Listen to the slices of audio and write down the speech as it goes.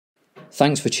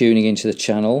Thanks for tuning into the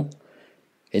channel.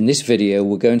 In this video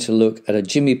we're going to look at a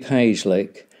Jimmy Page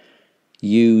lick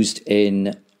used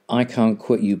in I Can't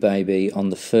Quit You Baby on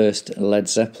the first Led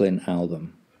Zeppelin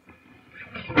album.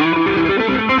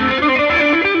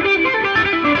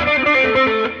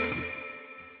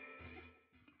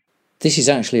 This is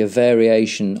actually a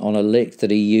variation on a lick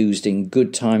that he used in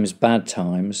Good Times, Bad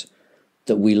Times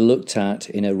that we looked at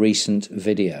in a recent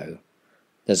video.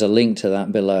 There's a link to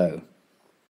that below.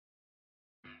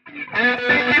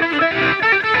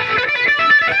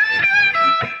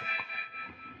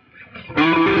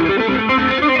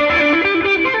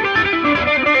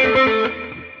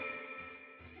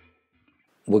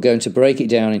 We're going to break it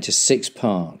down into 6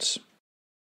 parts.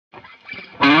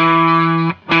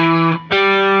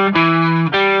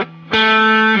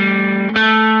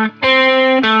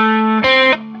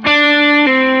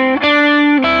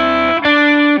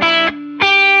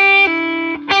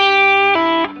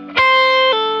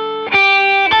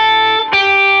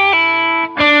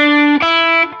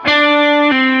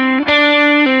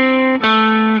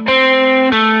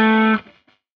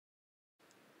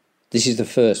 This is the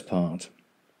first part.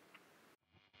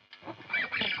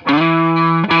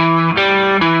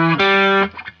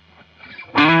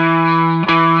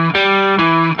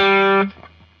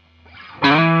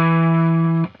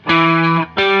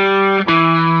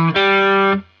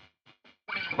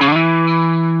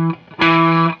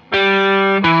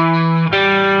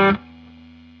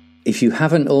 If you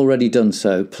haven't already done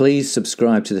so, please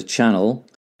subscribe to the channel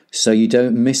so you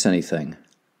don't miss anything.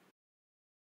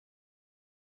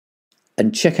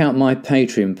 And check out my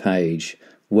Patreon page,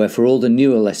 where for all the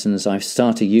newer lessons I've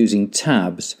started using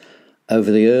tabs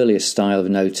over the earlier style of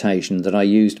notation that I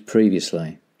used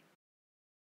previously.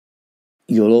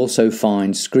 You'll also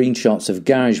find screenshots of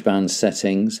GarageBand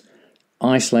settings,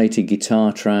 isolated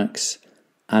guitar tracks,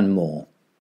 and more.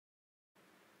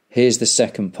 Here's the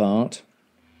second part.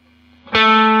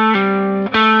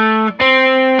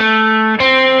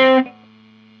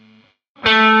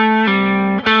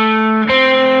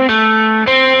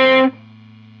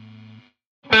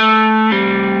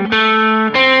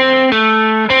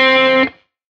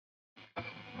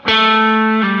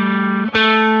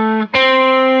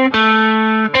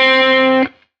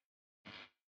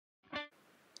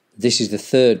 This is the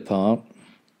third part.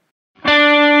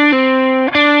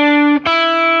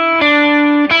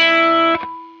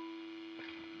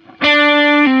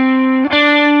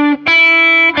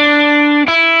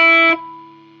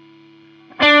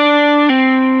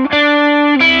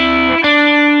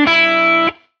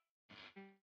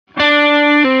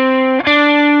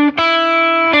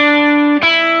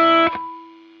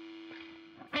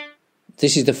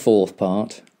 This is the fourth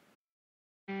part.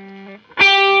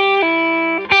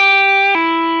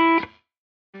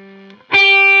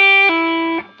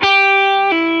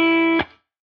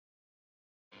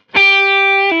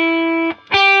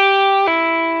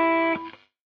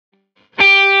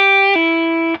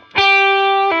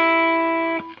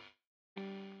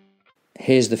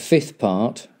 Here's the fifth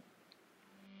part.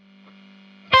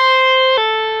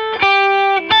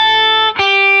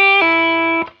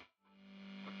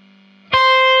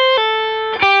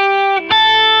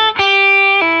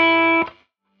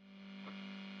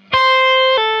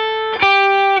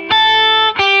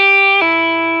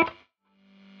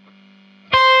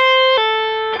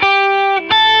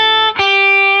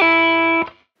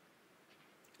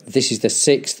 This is the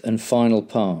sixth and final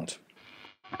part.